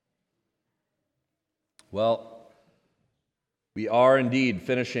Well, we are indeed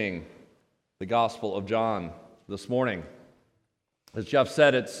finishing the Gospel of John this morning. As Jeff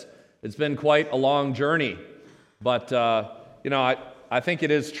said, it's been quite a long journey, but I think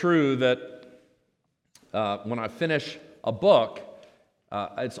it is true that when I finish a book,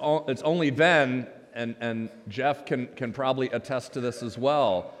 it's only then, and Jeff can probably attest to this as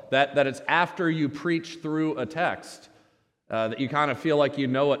well, that it's after you preach through a text that you kind of feel like you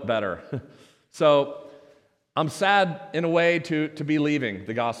know it better. So I'm sad in a way to be leaving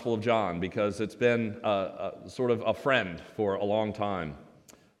the Gospel of John because it's been sort of a friend for a long time.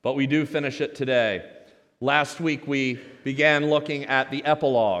 But we do finish it today. Last week we began looking at the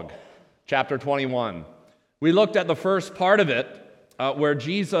epilogue, chapter 21. We looked at the first part of it where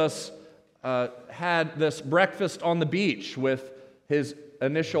Jesus had this breakfast on the beach with his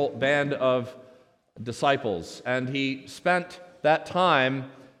initial band of disciples, and he spent that time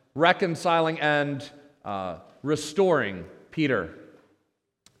reconciling and restoring Peter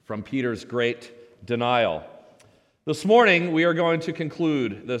from Peter's great denial. This morning, we are going to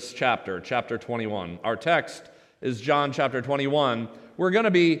conclude this chapter 21. Our text is John chapter 21. We're going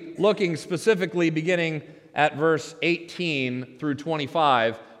to be looking specifically beginning at verse 18 through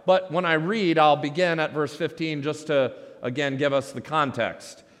 25, but when I read, I'll begin at verse 15 just to, again, give us the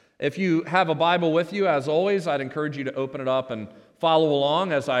context. If you have a Bible with you, as always, I'd encourage you to open it up and follow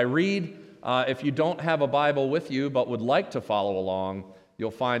along as I read. If you don't have a Bible with you but would like to follow along,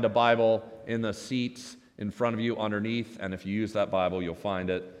 you'll find a Bible in the seats in front of you underneath, and if you use that Bible, you'll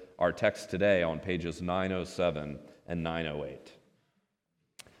find our text today on pages 907 and 908.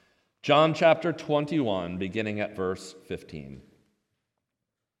 John chapter 21, beginning at verse 15.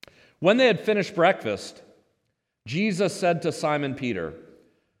 When they had finished breakfast, Jesus said to Simon Peter,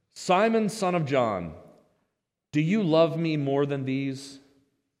 "Simon, son of John, do you love me more than these?"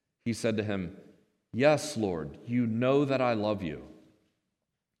 He said to him, "Yes, Lord, you know that I love you."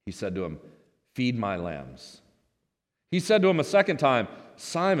 He said to him, "Feed my lambs." He said to him a second time,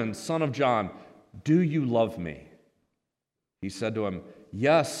 "Simon, son of John, do you love me?" He said to him,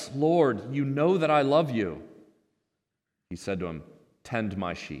 "Yes, Lord, you know that I love you." He said to him, "Tend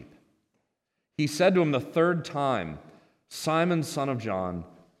my sheep." He said to him the third time, "Simon, son of John,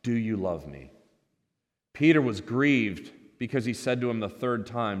 do you love me?" Peter was grieved because he said to him the third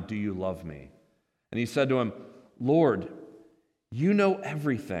time, "Do you love me?" And he said to him, "Lord, you know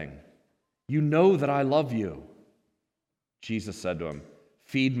everything. You know that I love you." Jesus said to him,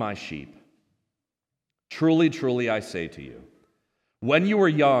 "Feed my sheep. Truly, truly, I say to you, when you were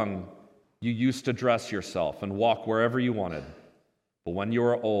young, you used to dress yourself and walk wherever you wanted. But when you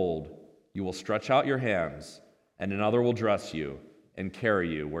are old, you will stretch out your hands, and another will dress you and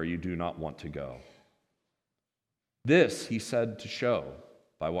carry you where you do not want to go." This he said to show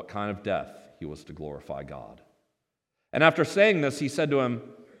by what kind of death he was to glorify God. And after saying this, he said to him,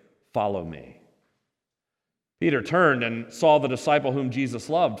 "Follow me." Peter turned and saw the disciple whom Jesus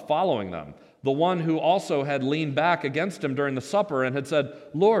loved following them, the one who also had leaned back against him during the supper and had said,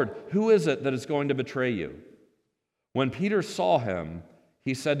 "Lord, who is it that is going to betray you?" When Peter saw him,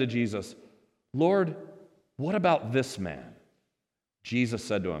 he said to Jesus, "Lord, what about this man?" Jesus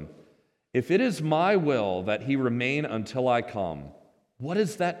said to him, "If it is my will that he remain until I come, what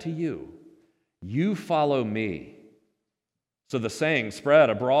is that to you? You follow me." So the saying spread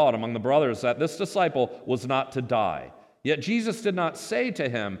abroad among the brothers that this disciple was not to die. Yet Jesus did not say to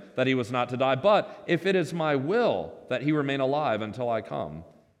him that he was not to die, but if it is my will that he remain alive until I come,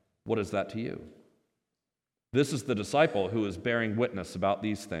 what is that to you? This is the disciple who is bearing witness about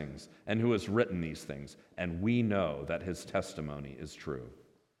these things and who has written these things, and we know that his testimony is true.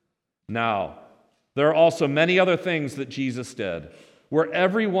 Now, there are also many other things that Jesus did. Were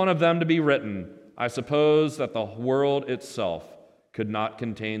every one of them to be written, I suppose that the world itself could not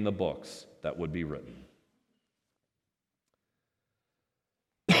contain the books that would be written.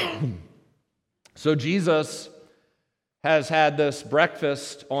 So Jesus has had this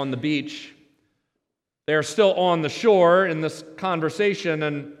breakfast on the beach. They're still on the shore in this conversation,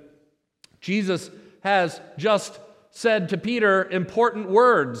 and Jesus has just said to Peter important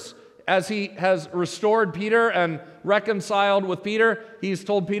words. As he has restored Peter and reconciled with Peter, he's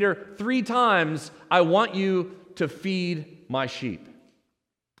told Peter 3 times, "I want you to feed my sheep."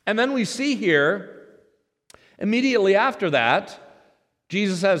 And then we see here, immediately after that,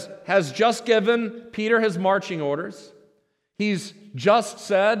 Jesus has just given Peter his marching orders. He's just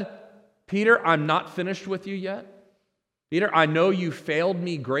said, "Peter, I'm not finished with you yet. Peter, I know you failed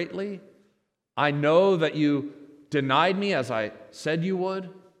me greatly. I know that you denied me as I said you would.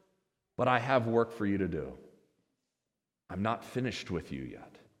 But I have work for you to do. I'm not finished with you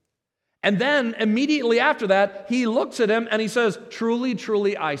yet." And then immediately after that, he looks at him and he says, "Truly,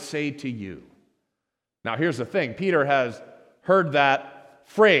 truly, I say to you." Now here's the thing. Peter has heard that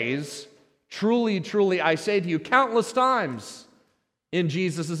phrase, "Truly, truly, I say to you," countless times in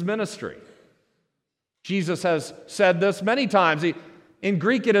Jesus' ministry. Jesus has said this many times. In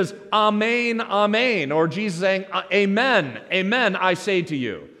Greek it is amen, amen, or Jesus saying, "Amen, amen, I say to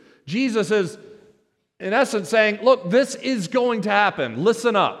you." Jesus is, in essence, saying, look, this is going to happen.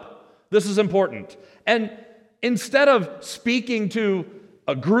 Listen up. This is important. And instead of speaking to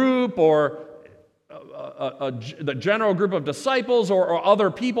a group or the general group of disciples or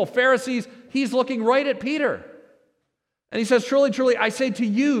other people, Pharisees, he's looking right at Peter. And he says, "Truly, truly, I say to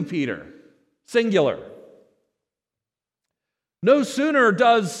you, Peter," singular. No sooner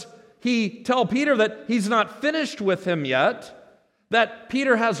does he tell Peter that he's not finished with him yet, that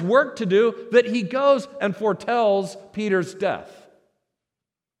Peter has work to do, that he goes and foretells Peter's death.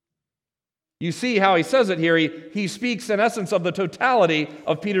 You see how he says it here. He speaks in essence of the totality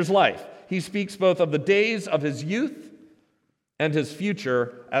of Peter's life. He speaks both of the days of his youth and his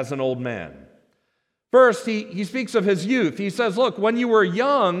future as an old man. First, he speaks of his youth. He says, look, when you were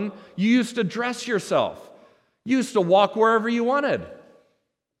young, you used to dress yourself. You used to walk wherever you wanted.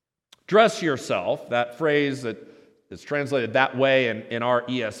 Dress yourself, that phrase that is translated that way in our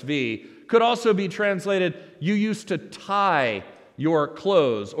ESV, could also be translated, you used to tie your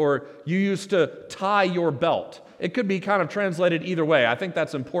clothes, or you used to tie your belt. It could be kind of translated either way. I think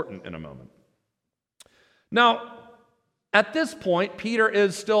that's important in a moment. Now, at this point, Peter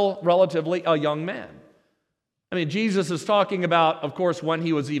is still relatively a young man. I mean, Jesus is talking about, of course, when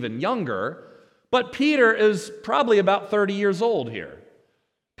he was even younger, but Peter is probably about 30 years old here.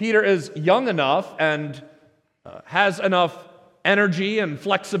 Peter is young enough and has enough energy and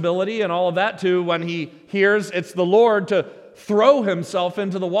flexibility and all of that to, when he hears it's the Lord, to throw himself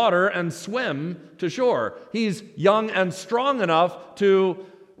into the water and swim to shore. He's young and strong enough to,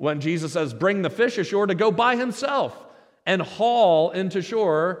 when Jesus says, "Bring the fish ashore," to go by himself and haul into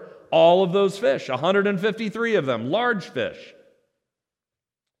shore all of those fish, 153 of them, large fish.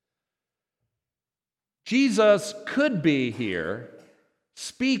 Jesus could be here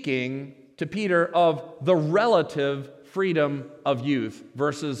speaking to Peter of the relative freedom of youth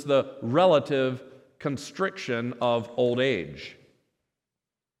versus the relative constriction of old age.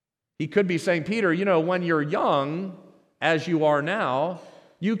 He could be saying, Peter, when you're young, as you are now,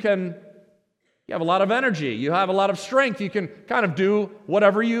 you have a lot of energy, you have a lot of strength, you can kind of do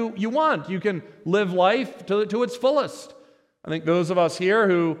whatever you want. You can live life to its fullest. I think those of us here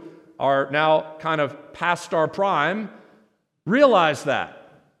who are now kind of past our prime realize that.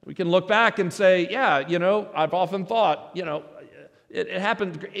 We can look back and say, yeah, I've often thought, it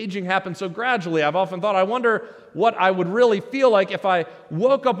happened, aging happens so gradually. I've often thought, I wonder what I would really feel like if I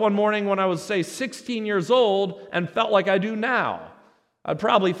woke up one morning when I was, say, 16 years old and felt like I do now. I'd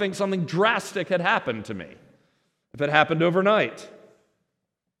probably think something drastic had happened to me if it happened overnight.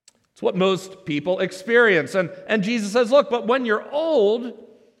 It's what most people experience. And Jesus says, look, but when you're old,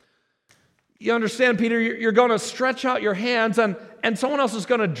 you understand, Peter, you're going to stretch out your hands and someone else is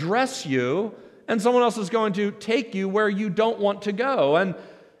going to dress you and someone else is going to take you where you don't want to go. And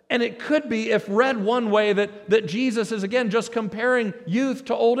it could be, if read one way, that Jesus is, again, just comparing youth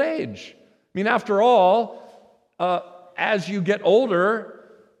to old age. I mean, after all, as you get older,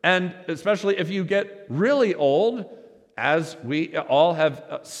 and especially if you get really old, as we all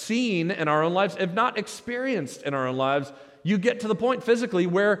have seen in our own lives, if not experienced in our own lives, you get to the point physically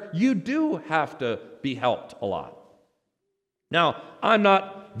where you do have to be helped a lot. Now, I'm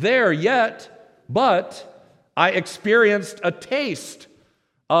not there yet, but I experienced a taste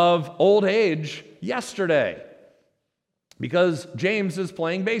of old age yesterday because James is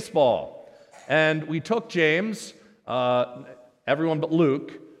playing baseball. And we took James, everyone but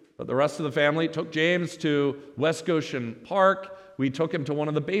Luke, but the rest of the family took James to West Goshen Park. We took him to one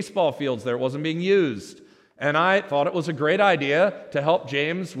of the baseball fields there. It wasn't being used. And I thought it was a great idea to help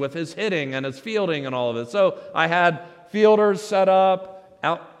James with his hitting and his fielding and all of it. So I had fielders set up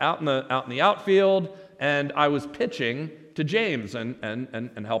out in the outfield, and I was pitching to James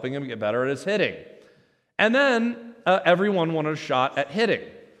and helping him get better at his hitting. And then everyone wanted a shot at hitting.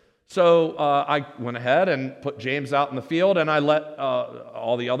 So I went ahead and put James out in the field, and I let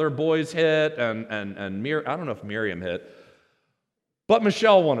all the other boys hit, and I don't know if Miriam hit, but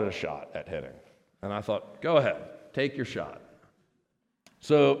Michelle wanted a shot at hitting. And I thought, go ahead, take your shot.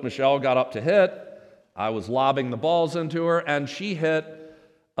 So Michelle got up to hit. I was lobbing the balls into her, and she hit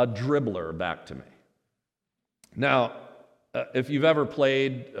a dribbler back to me. Now, if you've ever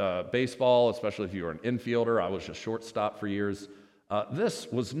played baseball, especially if you were an infielder, I was a shortstop for years,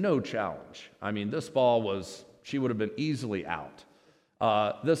 This was no challenge. I mean, she would have been easily out.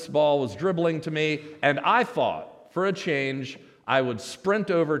 This ball was dribbling to me, and I thought, for a change, I would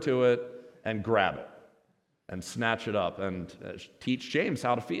sprint over to it and grab it and snatch it up and teach James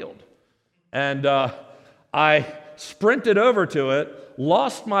how to field. And I sprinted over to it,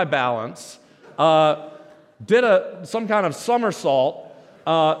 lost my balance, did some kind of somersault,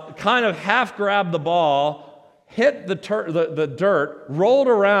 kind of half grabbed the ball, hit the dirt, rolled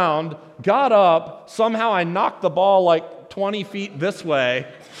around, got up. Somehow I knocked the ball like 20 feet this way,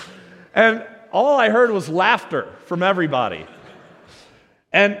 and all I heard was laughter from everybody.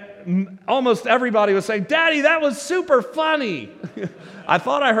 And almost everybody was saying, "Daddy, that was super funny." I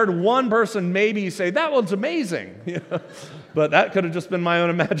thought I heard one person maybe say, "That was amazing." But that could have just been my own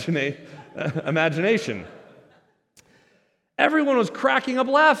imagination. Everyone was cracking up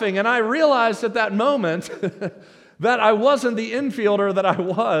laughing, and I realized at that moment that I wasn't the infielder that I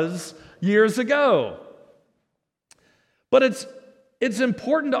was years ago. But it's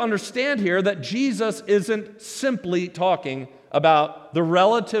important to understand here that Jesus isn't simply talking about the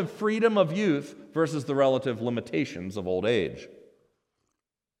relative freedom of youth versus the relative limitations of old age.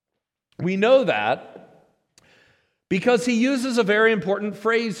 We know that because he uses a very important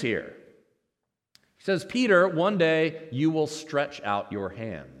phrase here. He says, "Peter, one day you will stretch out your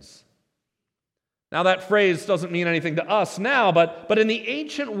hands." Now that phrase doesn't mean anything to us now, but in the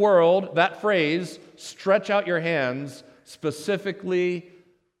ancient world, that phrase, "stretch out your hands," specifically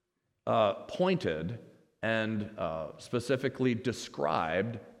pointed and specifically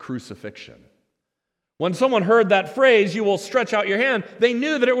described crucifixion. When someone heard that phrase, "you will stretch out your hand," they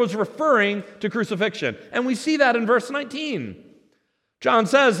knew that it was referring to crucifixion. And we see that in verse 19. John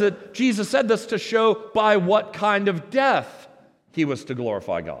says that Jesus said this to show by what kind of death he was to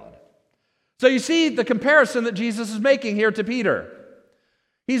glorify God. So you see the comparison that Jesus is making here to Peter.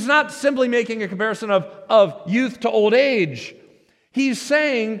 He's not simply making a comparison of youth to old age. He's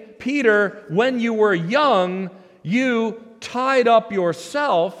saying, "Peter, when you were young, you tied up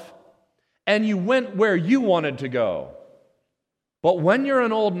yourself and you went where you wanted to go. But when you're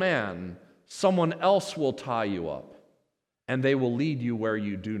an old man, someone else will tie you up and they will lead you where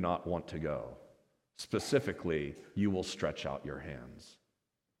you do not want to go. Specifically, you will stretch out your hands."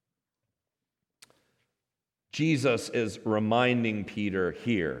 Jesus is reminding Peter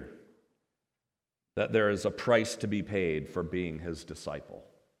here that there is a price to be paid for being his disciple.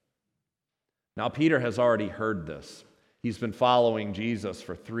 Now, Peter has already heard this. He's been following Jesus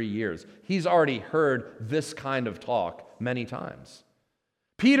for 3 years. He's already heard this kind of talk many times.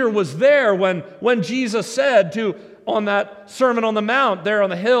 Peter was there when Jesus said on that Sermon on the Mount there on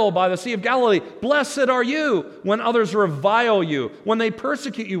the hill by the Sea of Galilee, "Blessed are you when others revile you, when they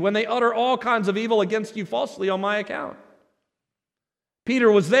persecute you, when they utter all kinds of evil against you falsely on my account."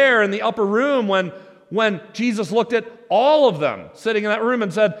 Peter was there in the upper room when Jesus looked at all of them sitting in that room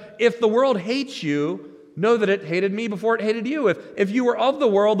and said, "If the world hates you, know that it hated me before it hated you. If you were of the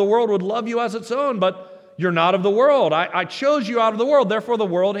world would love you as its own, but you're not of the world. I chose you out of the world, therefore the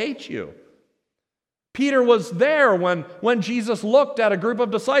world hates you." Peter was there when Jesus looked at a group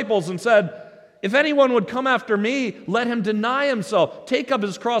of disciples and said, "If anyone would come after me, let him deny himself, take up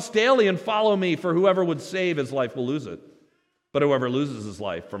his cross daily and follow me, for whoever would save his life will lose it. But whoever loses his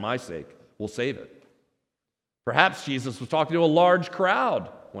life for my sake will save it." Perhaps Jesus was talking to a large crowd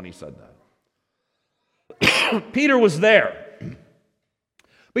when he said that. Peter was there.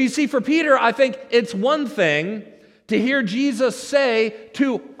 But you see, for Peter, I think it's one thing to hear Jesus say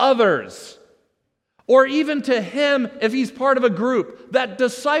to others, or even to him if he's part of a group, that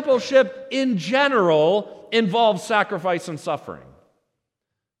discipleship in general involves sacrifice and suffering.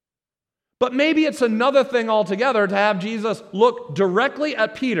 But maybe it's another thing altogether to have Jesus look directly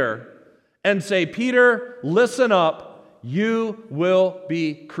at Peter and say, "Peter, listen up, you will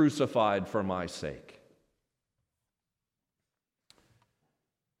be crucified for my sake."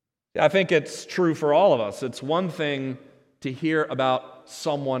 I think it's true for all of us. It's one thing to hear about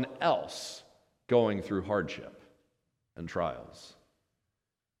someone else going through hardship and trials.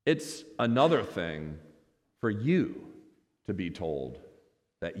 It's another thing for you to be told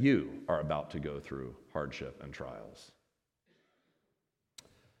that you are about to go through hardship and trials.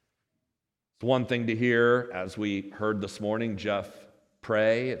 It's one thing to hear, as we heard this morning, Jeff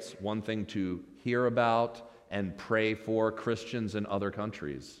pray. It's one thing to hear about and pray for Christians in other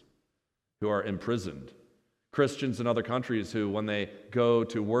countries who are imprisoned. Christians in other countries who, when they go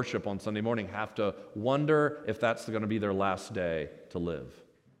to worship on Sunday morning, have to wonder if that's going to be their last day to live.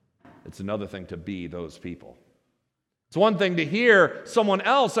 It's another thing to be those people. It's one thing to hear someone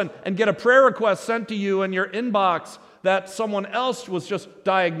else and get a prayer request sent to you in your inbox that someone else was just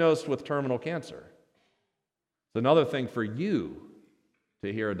diagnosed with terminal cancer. It's another thing for you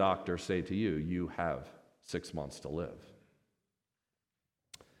to hear a doctor say to you, you have 6 months to live.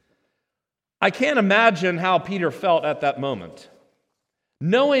 I can't imagine how Peter felt at that moment.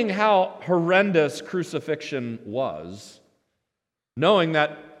 Knowing how horrendous crucifixion was, knowing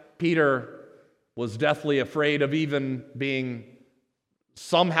that Peter was deathly afraid of even being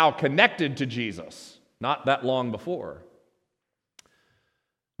somehow connected to Jesus, not that long before.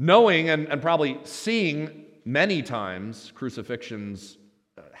 Knowing and probably seeing many times crucifixions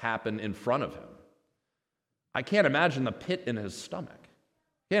happen in front of him. I can't imagine the pit in his stomach.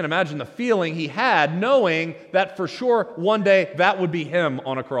 Can't imagine the feeling he had knowing that for sure one day that would be him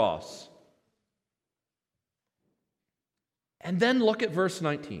on a cross. And then look at verse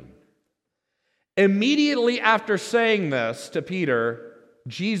 19. Immediately after saying this to Peter,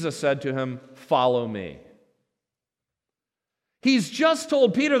 Jesus said to him, "Follow me." He's just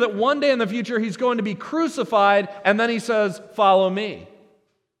told Peter that one day in the future he's going to be crucified, and then he says, "Follow me."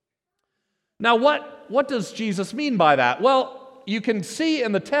 Now what does Jesus mean by that? Well, you can see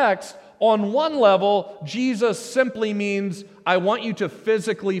in the text, on one level, Jesus simply means, I want you to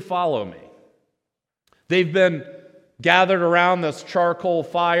physically follow me. They've been gathered around this charcoal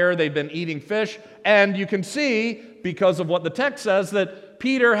fire, they've been eating fish, and you can see, because of what the text says, that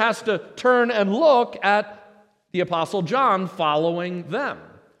Peter has to turn and look at the Apostle John following them.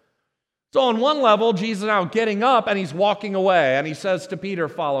 So on one level, Jesus is now getting up and he's walking away, and he says to Peter,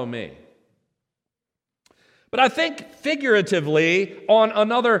 "Follow me." But I think figuratively, on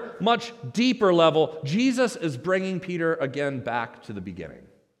another much deeper level, Jesus is bringing Peter again back to the beginning.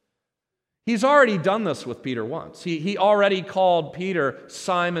 He's already done this with Peter once. He already called Peter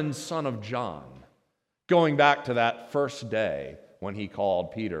Simon, son of John, going back to that first day when he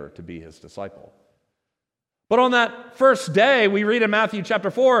called Peter to be his disciple. But on that first day, we read in Matthew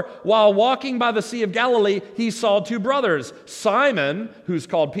chapter 4, while walking by the Sea of Galilee, he saw two brothers, Simon, who's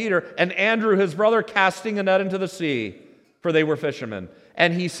called Peter, and Andrew, his brother, casting a net into the sea, for they were fishermen.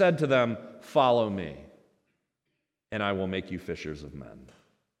 And he said to them, "Follow me, and I will make you fishers of men."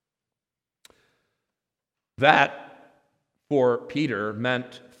 That, for Peter,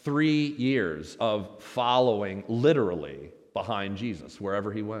 meant 3 years of following literally behind Jesus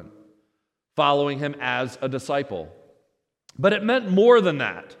wherever he went. Following him as a disciple. But it meant more than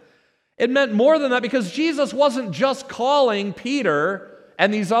that. It meant more than that because Jesus wasn't just calling Peter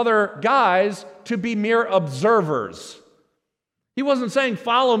and these other guys to be mere observers. He wasn't saying,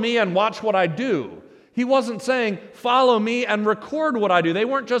 "Follow me and watch what I do." He wasn't saying, "Follow me and record what I do." They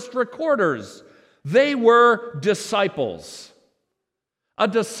weren't just recorders. They were disciples. A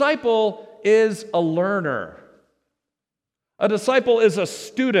disciple is a learner. A disciple is a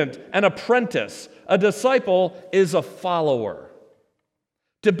student, an apprentice. A disciple is a follower.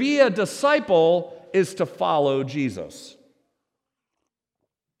 To be a disciple is to follow Jesus.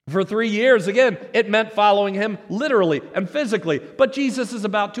 For 3 years, again, it meant following him literally and physically. But Jesus is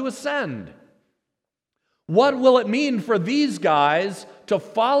about to ascend. What will it mean for these guys to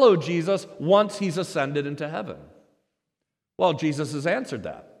follow Jesus once he's ascended into heaven? Well, Jesus has answered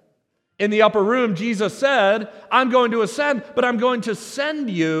that. In the upper room, Jesus said, "I'm going to ascend, but I'm going to send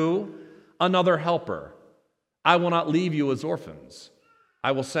you another helper. I will not leave you as orphans.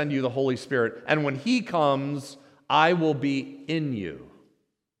 I will send you the Holy Spirit. And when he comes, I will be in you,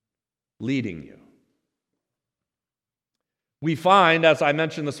 leading you." We find, as I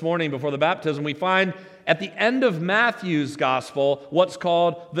mentioned this morning before the baptism, we find at the end of Matthew's gospel what's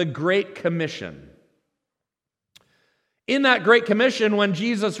called the Great Commission. In that Great Commission, when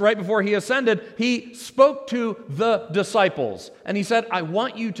Jesus, right before he ascended, he spoke to the disciples. And he said, "I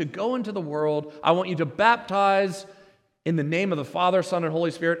want you to go into the world. I want you to baptize in the name of the Father, Son, and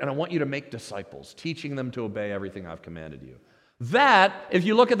Holy Spirit. And I want you to make disciples, teaching them to obey everything I've commanded you." That, if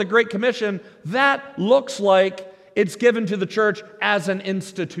you look at the Great Commission, that looks like it's given to the church as an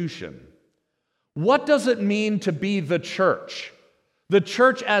institution. What does it mean to be the church? The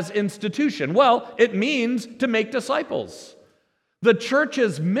church as institution? Well, it means to make disciples. The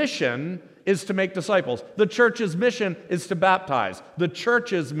church's mission is to make disciples. The church's mission is to baptize. The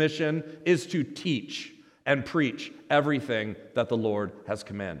church's mission is to teach and preach everything that the Lord has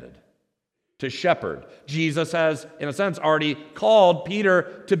commanded. To shepherd. Jesus has, in a sense, already called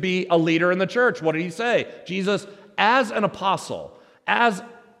Peter to be a leader in the church. What did he say? Jesus, as an apostle, as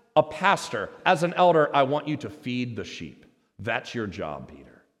a pastor, as an elder, I want you to feed the sheep. That's your job,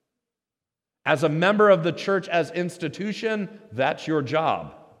 Peter. As a member of the church as institution, that's your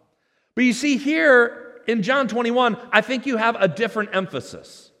job. But you see here in John 21, I think you have a different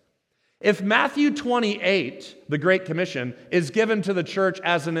emphasis. If Matthew 28, the Great Commission, is given to the church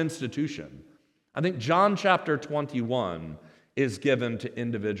as an institution, I think John chapter 21 is given to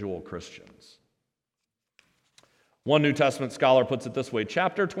individual Christians. One New Testament scholar puts it this way: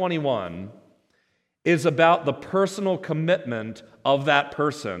 chapter 21 is about the personal commitment of that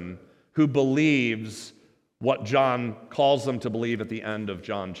person who believes what John calls them to believe at the end of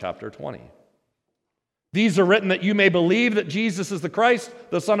John chapter 20. These are written that you may believe that Jesus is the Christ,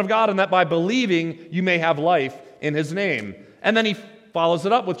 the Son of God, and that by believing you may have life in his name. And then he follows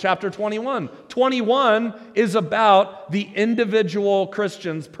it up with chapter 21. 21 is about the individual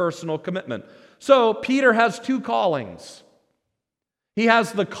Christian's personal commitment. So Peter has two callings. He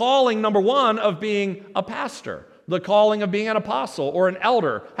has the calling, number one, of being a pastor, the calling of being an apostle or an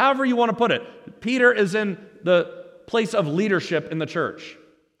elder, however you want to put it. Peter is in the place of leadership in the church.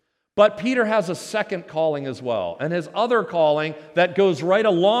 But Peter has a second calling as well. And his other calling that goes right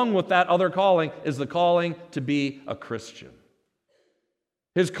along with that other calling is the calling to be a Christian.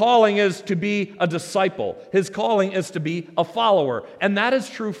 His calling is to be a disciple. His calling is to be a follower. And that is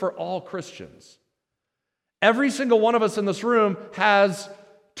true for all Christians. Every single one of us in this room has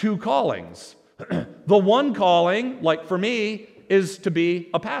two callings. The one calling, like for me, is to be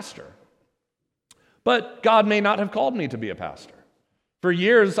a pastor. But God may not have called me to be a pastor. For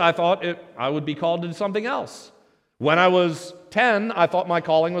years, I thought I would be called to do something else. When I was 10, I thought my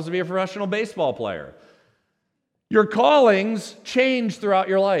calling was to be a professional baseball player. Your callings change throughout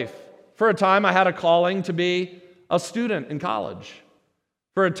your life. For a time, I had a calling to be a student in college.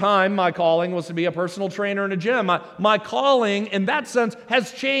 For a time, my calling was to be a personal trainer in a gym. My calling, in that sense,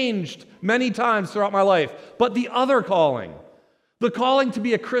 has changed many times throughout my life. But the other calling, the calling to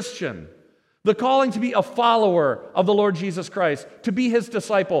be a Christian, the calling to be a follower of the Lord Jesus Christ, to be his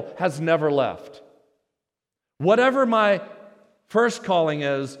disciple, has never left. Whatever my first calling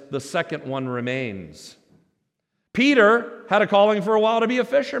is, the second one remains. Peter had a calling for a while to be a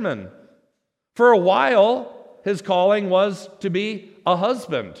fisherman. For a while, his calling was to be a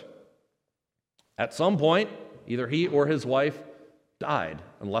husband. At some point, either he or his wife died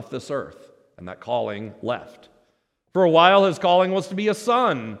and left this earth, and that calling left. For a while, his calling was to be a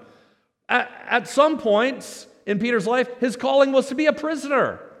son. At some points in Peter's life, his calling was to be a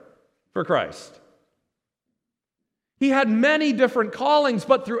prisoner for Christ. He had many different callings,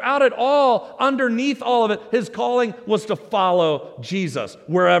 but throughout it all, underneath all of it, his calling was to follow Jesus,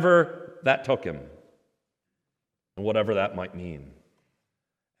 wherever that took him, and whatever that might mean.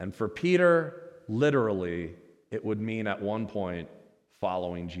 And for Peter, literally, it would mean at one point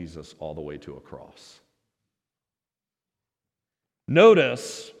following Jesus all the way to a cross.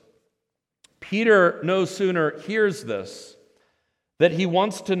 Notice, Peter no sooner hears this, that he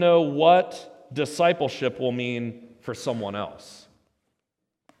wants to know what discipleship will mean for someone else.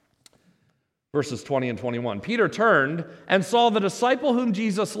 Verses 20 and 21. Peter turned and saw the disciple whom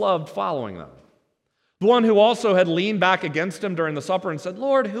Jesus loved following them, the one who also had leaned back against him during the supper and said,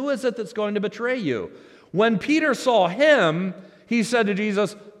 "Lord, who is it that's going to betray you?" When Peter saw him, he said to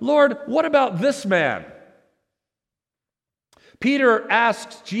Jesus, "Lord, what about this man?" Peter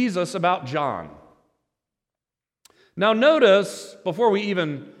asks Jesus about John. Now notice, before we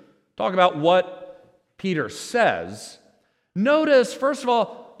even talk about what Peter says, notice, first of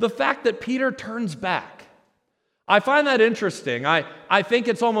all, the fact that Peter turns back. I find that interesting. I think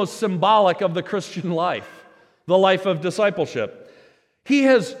it's almost symbolic of the Christian life, the life of discipleship. He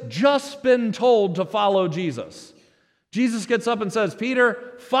has just been told to follow Jesus. Jesus gets up and says,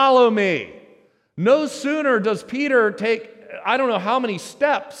 "Peter, follow me." No sooner does Peter take, I don't know how many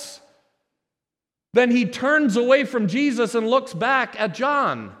steps, then he turns away from Jesus and looks back at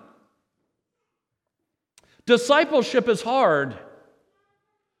John. Discipleship is hard.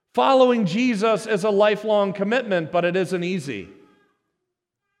 Following Jesus is a lifelong commitment, but it isn't easy.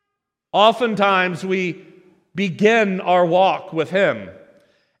 Oftentimes we begin our walk with him,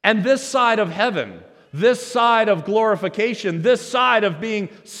 and this side of heaven, this side of glorification, this side of being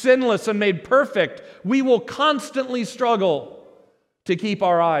sinless and made perfect, we will constantly struggle to keep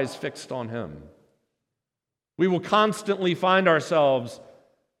our eyes fixed on him. We will constantly find ourselves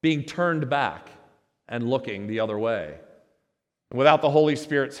being turned back and looking the other way. And without the Holy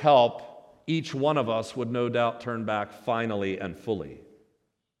Spirit's help, each one of us would no doubt turn back finally and fully.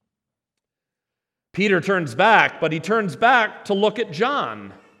 Peter turns back, but he turns back to look at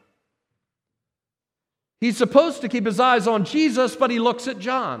John. He's supposed to keep his eyes on Jesus, but he looks at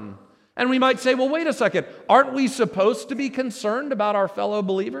John. And we might say, well, wait a second, aren't we supposed to be concerned about our fellow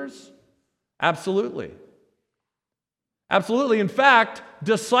believers? Absolutely. Absolutely. In fact,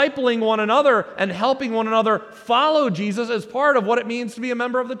 discipling one another and helping one another follow Jesus is part of what it means to be a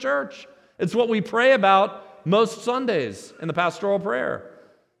member of the church. It's what we pray about most Sundays in the pastoral prayer,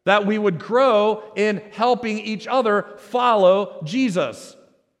 that we would grow in helping each other follow Jesus.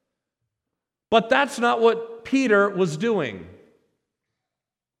 But that's not what Peter was doing.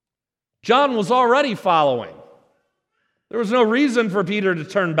 John was already following. There was no reason for Peter to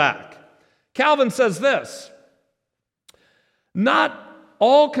turn back. Calvin says this: not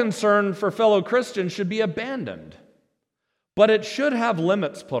all concern for fellow Christians should be abandoned, but it should have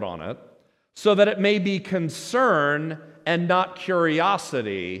limits put on it so that it may be concern and not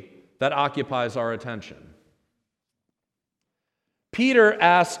curiosity that occupies our attention. Peter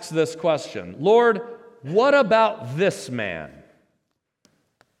asks this question: Lord, what about this man?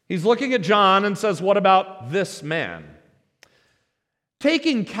 He's looking at John and says, what about this man?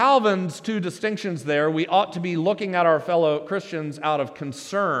 Taking Calvin's two distinctions there, we ought to be looking at our fellow Christians out of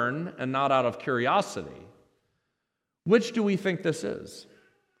concern and not out of curiosity. Which do we think this is?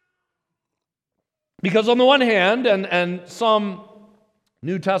 Because on the one hand, and some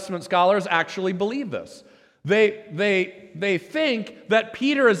New Testament scholars actually believe this, they think that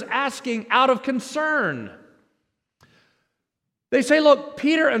Peter is asking out of concern. They say, look,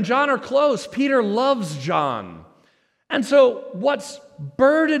 Peter and John are close. Peter loves John. And so what's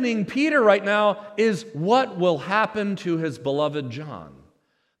burdening Peter right now is what will happen to his beloved John.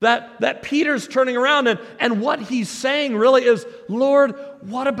 That Peter's turning around and what he's saying really is, Lord,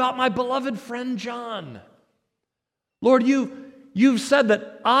 what about my beloved friend John? Lord, you've said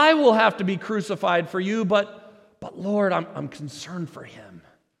that I will have to be crucified for you, but Lord, I'm concerned for him.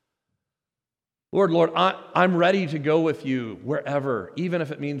 Lord, I'm ready to go with you wherever, even if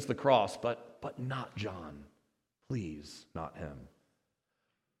it means the cross, but not John. Please, not him.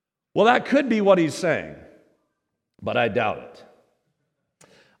 Well, that could be what he's saying, but I doubt it.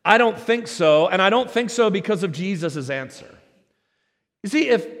 I don't think so, and I don't think so because of Jesus' answer. You see,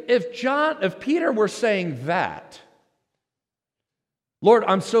 if Peter were saying that, Lord,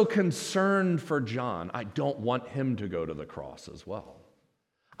 I'm so concerned for John, I don't want him to go to the cross as well.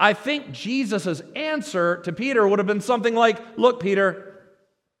 I think Jesus' answer to Peter would have been something like, look, Peter,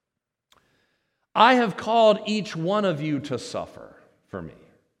 I have called each one of you to suffer for me.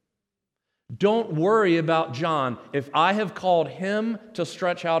 Don't worry about John. If I have called him to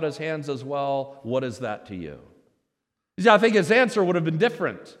stretch out his hands as well, what is that to you? See, I think his answer would have been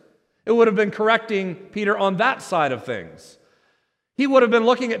different. It would have been correcting Peter on that side of things. He would have been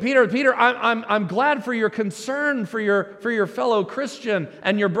looking at Peter. Peter, I'm glad for your concern for your fellow Christian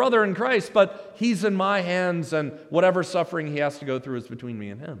and your brother in Christ, but he's in my hands, and whatever suffering he has to go through is between me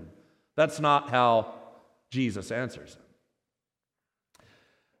and him. That's not how Jesus answers him.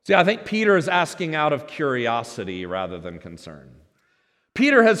 See, I think Peter is asking out of curiosity rather than concern.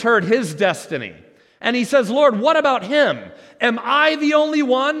 Peter has heard his destiny, and he says, Lord, what about him? Am I the only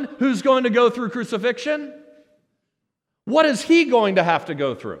one who's going to go through crucifixion? What is he going to have to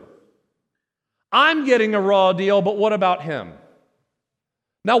go through? I'm getting a raw deal, but what about him?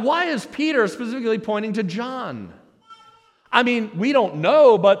 Now, why is Peter specifically pointing to John? I mean, we don't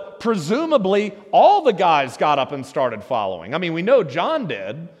know, but presumably all the guys got up and started following. I mean, we know John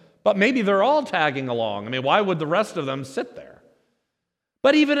did, but maybe they're all tagging along. I mean, why would the rest of them sit there?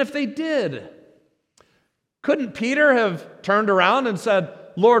 But even if they did, couldn't Peter have turned around and said,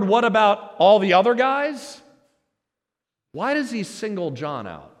 Lord, what about all the other guys? Why does he single John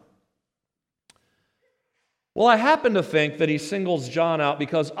out? Well, I happen to think that he singles John out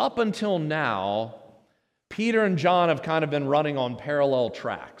because up until now, Peter and John have kind of been running on parallel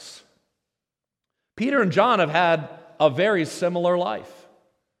tracks. Peter and John have had a very similar life.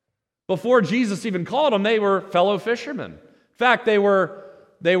 Before Jesus even called them, they were fellow fishermen. In fact, they were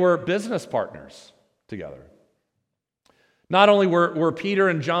business partners together. Not only were Peter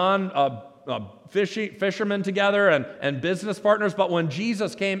and John fishermen together and business partners, but when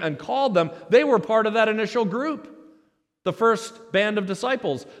Jesus came and called them, they were part of that initial group. The first band of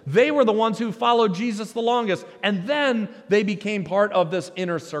disciples. They were the ones who followed Jesus the longest, and then they became part of this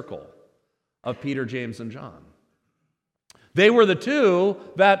inner circle of Peter, James, and John. They were the two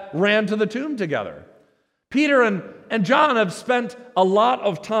that ran to the tomb together. Peter and John have spent a lot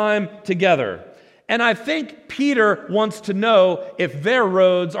of time together, and I think Peter wants to know if their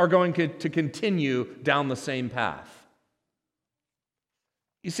roads are going to continue down the same path.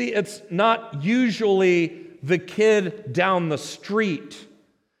 You see, it's not usually the kid down the street.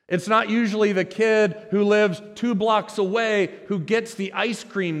 It's not usually the kid who lives 2 blocks away who gets the ice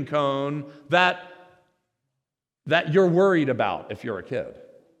cream cone that you're worried about if you're a kid,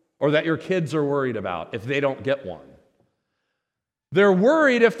 or that your kids are worried about if they don't get one. They're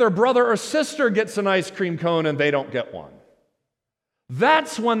worried if their brother or sister gets an ice cream cone and they don't get one.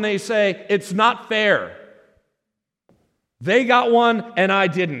 That's when they say, it's not fair. They got one and I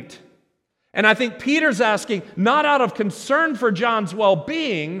didn't. And I think Peter's asking, not out of concern for John's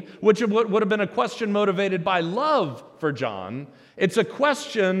well-being, which would have been a question motivated by love for John. It's a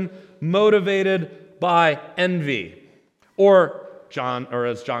question motivated by envy. Or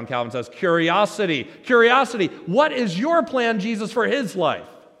as John Calvin says, curiosity. Curiosity. What is your plan, Jesus, for his life?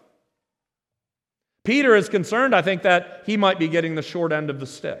 Peter is concerned, I think, that he might be getting the short end of the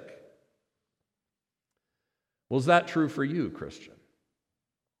stick. Well, is that true for you, Christian?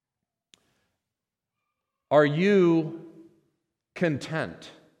 Are you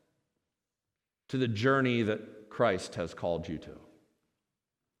content to the journey that Christ has called you to?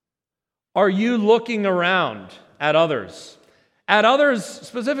 Are you looking around at others? At others,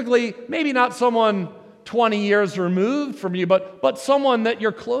 specifically, maybe not someone 20 years removed from you, but someone that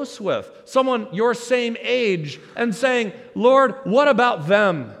you're close with, someone your same age, and saying, Lord, what about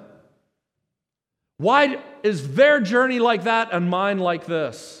them? Why is their journey like that and mine like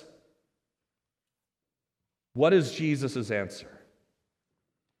this? What is Jesus' answer?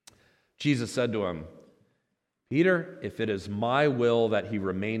 Jesus said to him, Peter, if it is my will that he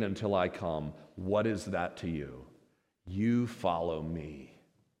remain until I come, what is that to you? You follow me.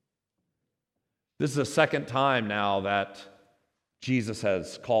 This is the second time now that Jesus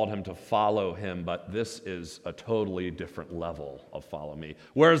has called him to follow him, but this is a totally different level of follow me.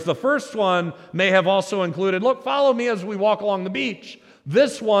 Whereas the first one may have also included, look, follow me as we walk along the beach.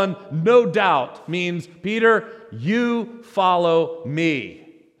 This one, no doubt, means, Peter, you follow me.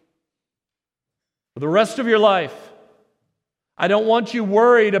 For the rest of your life, I don't want you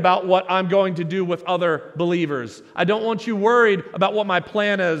worried about what I'm going to do with other believers. I don't want you worried about what my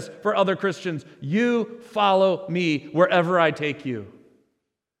plan is for other Christians. You follow me wherever I take you.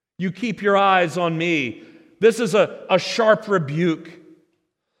 You keep your eyes on me. This is a sharp rebuke.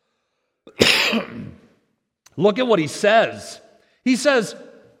 Look at what he says. He says,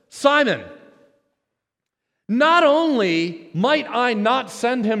 Simon, not only might I not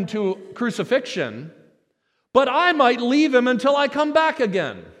send him to crucifixion, but I might leave him until I come back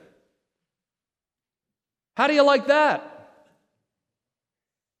again. How do you like that?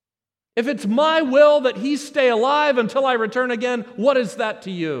 If it's my will that he stay alive until I return again, what is that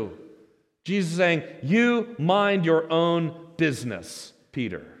to you? Jesus is saying, you mind your own business,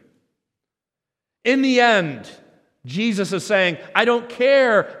 Peter. In the end, Jesus is saying, I don't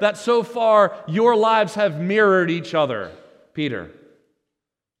care that so far your lives have mirrored each other, Peter.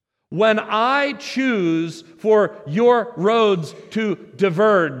 When I choose for your roads to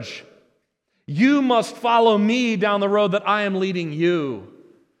diverge, you must follow me down the road that I am leading you,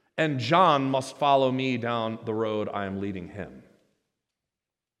 and John must follow me down the road I am leading him.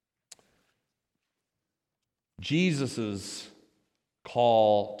 Jesus'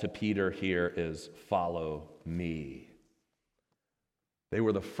 call to Peter here is follow me. They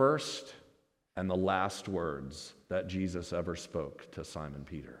were the first and the last words that Jesus ever spoke to Simon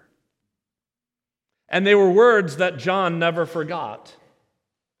Peter. And they were words that John never forgot,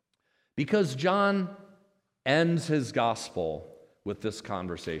 because John ends his gospel with this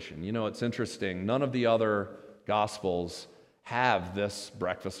conversation. You know, it's interesting. None of the other gospels have this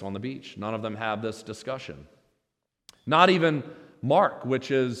breakfast on the beach. None of them have this discussion. Not even Mark,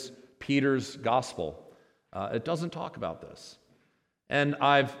 which is Peter's gospel. It doesn't talk about this. And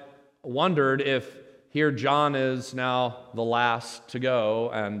I've wondered if here John is now the last to go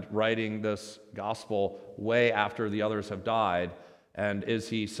and writing this gospel way after the others have died. And is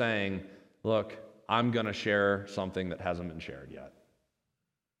he saying, look, I'm going to share something that hasn't been shared yet?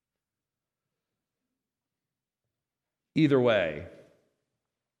 Either way,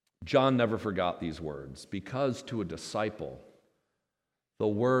 John never forgot these words, because to a disciple, the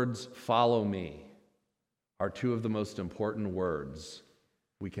words, follow me, are two of the most important words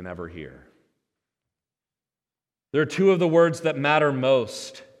we can ever hear. They're two of the words that matter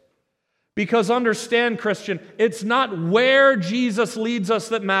most. Because understand, Christian, it's not where Jesus leads us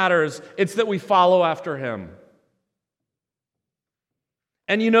that matters, it's that we follow after him.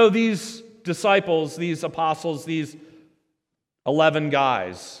 And you know, these disciples, these apostles, these 11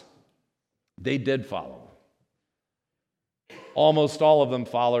 guys, they did follow. Almost all of them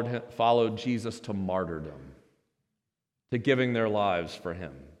followed Jesus to martyrdom, to giving their lives for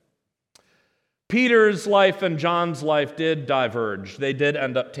him. Peter's life and John's life did diverge. They did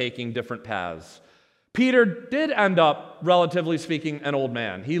end up taking different paths. Peter did end up, relatively speaking, an old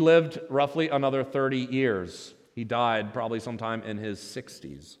man. He lived roughly another 30 years. He died probably sometime in his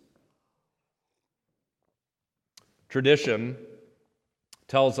 60s. Tradition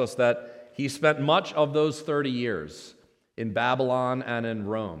tells us that he spent much of those 30 years in Babylon and in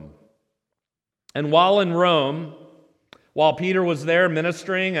Rome. And while in Rome, while Peter was there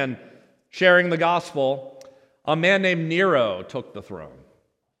ministering and sharing the gospel, a man named Nero took the throne.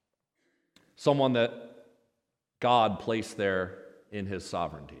 Someone that God placed there in his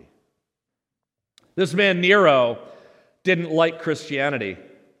sovereignty. This man, Nero, didn't like Christianity.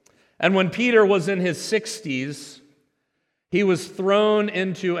 And when Peter was in his 60s, he was thrown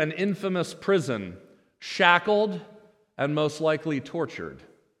into an infamous prison, shackled and most likely tortured.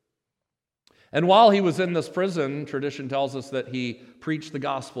 And while he was in this prison, tradition tells us that he preached the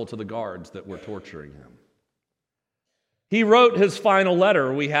gospel to the guards that were torturing him. He wrote his final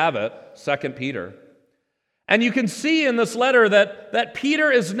letter, we have it, 2 Peter. And you can see in this letter that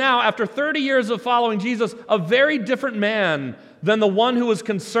Peter is now, after 30 years of following Jesus, a very different man than the one who was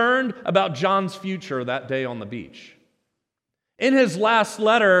concerned about John's future that day on the beach. In his last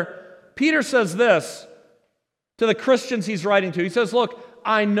letter, Peter says this to the Christians he's writing to. He says, look,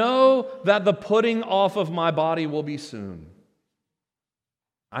 I know that the putting off of my body will be soon.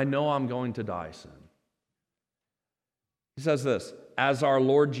 I know I'm going to die soon. He says this, as our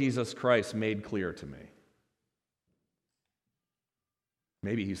Lord Jesus Christ made clear to me.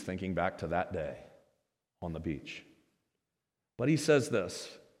 Maybe he's thinking back to that day on the beach. But he says this.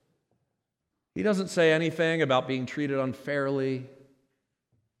 He doesn't say anything about being treated unfairly.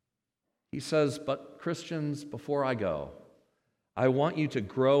 He says, but Christians, before I go, I want you to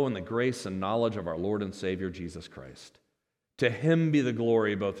grow in the grace and knowledge of our Lord and Savior Jesus Christ. To him be the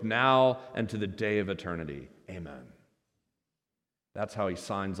glory both now and to the day of eternity. Amen. That's how he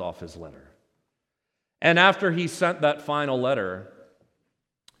signs off his letter. And after he sent that final letter,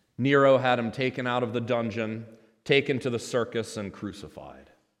 Nero had him taken out of the dungeon, taken to the circus, and crucified.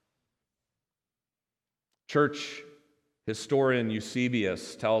 Church historian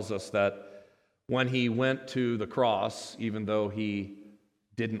Eusebius tells us that when he went to the cross, even though he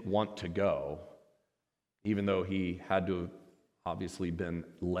didn't want to go, even though he had to have obviously been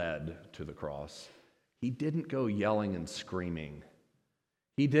led to the cross, he didn't go yelling and screaming.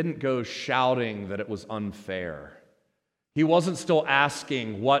 He didn't go shouting that it was unfair. He wasn't still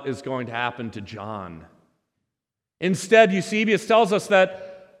asking what is going to happen to John. Instead, Eusebius tells us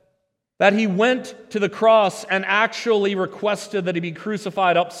that he went to the cross and actually requested that he be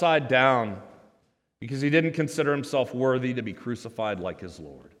crucified upside down because he didn't consider himself worthy to be crucified like his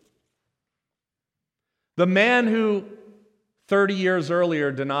Lord. The man who 30 years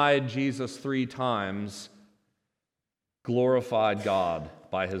earlier denied Jesus 3 times glorified God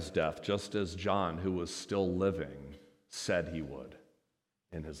by his death, just as John, who was still living, said he would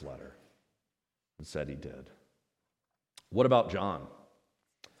in his letter, and said he did. What about John?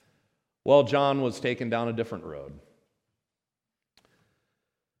 Well, John was taken down a different road.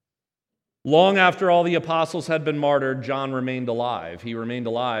 Long after all the apostles had been martyred, John remained alive. He remained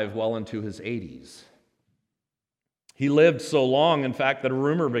alive well into his 80s. He lived so long, in fact, that a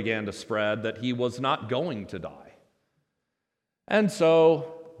rumor began to spread that he was not going to die. And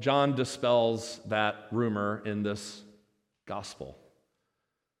so John dispels that rumor in this gospel.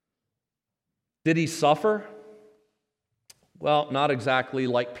 Did he suffer? Well, not exactly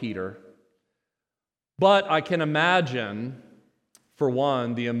like Peter. But I can imagine, for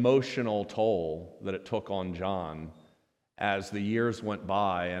one, the emotional toll that it took on John as the years went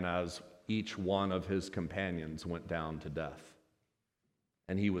by and as each one of his companions went down to death.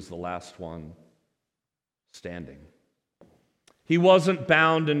 And he was the last one standing. He wasn't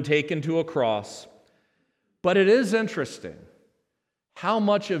bound and taken to a cross. But it is interesting how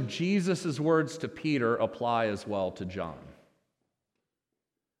much of Jesus' words to Peter apply as well to John.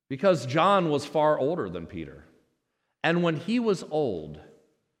 Because John was far older than Peter. And when he was old,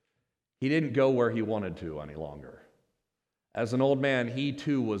 he didn't go where he wanted to any longer. As an old man, he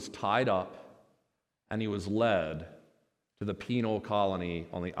too was tied up and he was led to the penal colony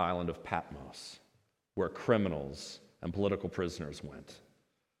on the island of Patmos, where criminals and political prisoners went.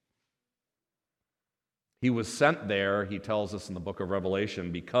 He was sent there, he tells us in the book of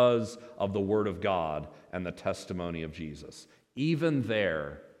Revelation, because of the word of God and the testimony of Jesus. Even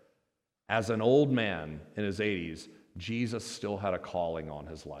there, as an old man in his 80s, Jesus still had a calling on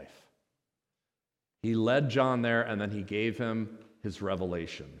his life. He led John there, and then he gave him his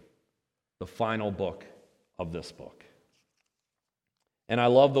revelation, the final book of this book. And I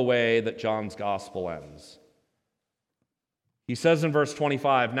love the way that John's gospel ends. He says in verse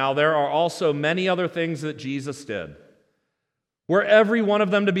 25, "Now there are also many other things that Jesus did. Were every one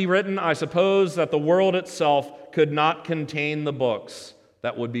of them to be written, I suppose that the world itself could not contain the books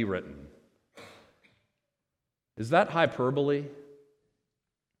that would be written." Is that hyperbole?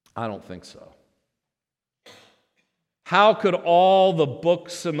 I don't think so. How could all the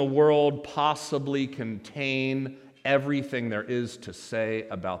books in the world possibly contain everything there is to say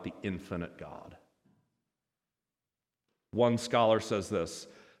about the infinite God? One scholar says this: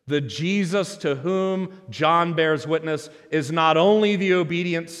 the Jesus to whom John bears witness is not only the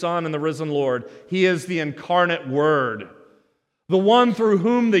obedient Son and the risen Lord, he is the incarnate Word, the one through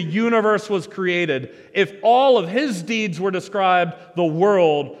whom the universe was created. If all of his deeds were described, the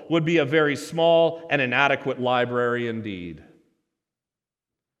world would be a very small and inadequate library indeed.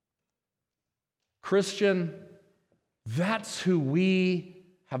 Christian, that's who we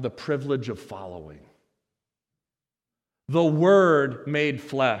have the privilege of following. The Word made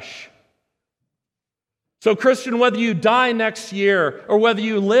flesh. So, Christian, whether you die next year or whether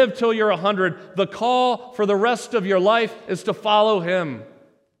you live till you're 100, the call for the rest of your life is to follow him.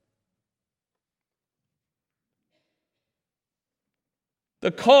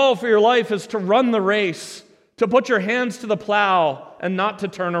 The call for your life is to run the race, to put your hands to the plow and not to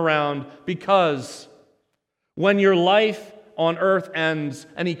turn around, because when your life on earth ends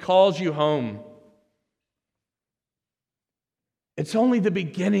and he calls you home, it's only the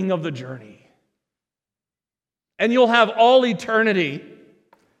beginning of the journey. And you'll have all eternity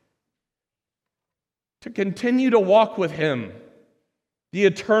to continue to walk with him, the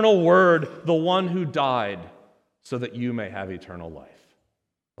eternal Word, the one who died so that you may have eternal life.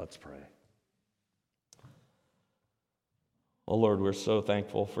 Let's pray. Oh Lord, we're so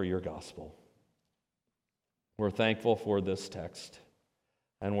thankful for your gospel. We're thankful for this text,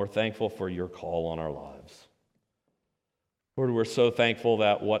 and we're thankful for your call on our lives. Lord, we're so thankful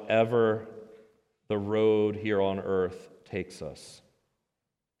that whatever the road here on earth takes us,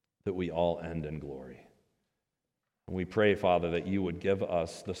 that we all end in glory. And we pray, Father, that you would give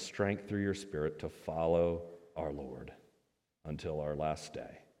us the strength through your Spirit to follow our Lord until our last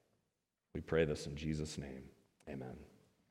day. We pray this in Jesus' name. Amen.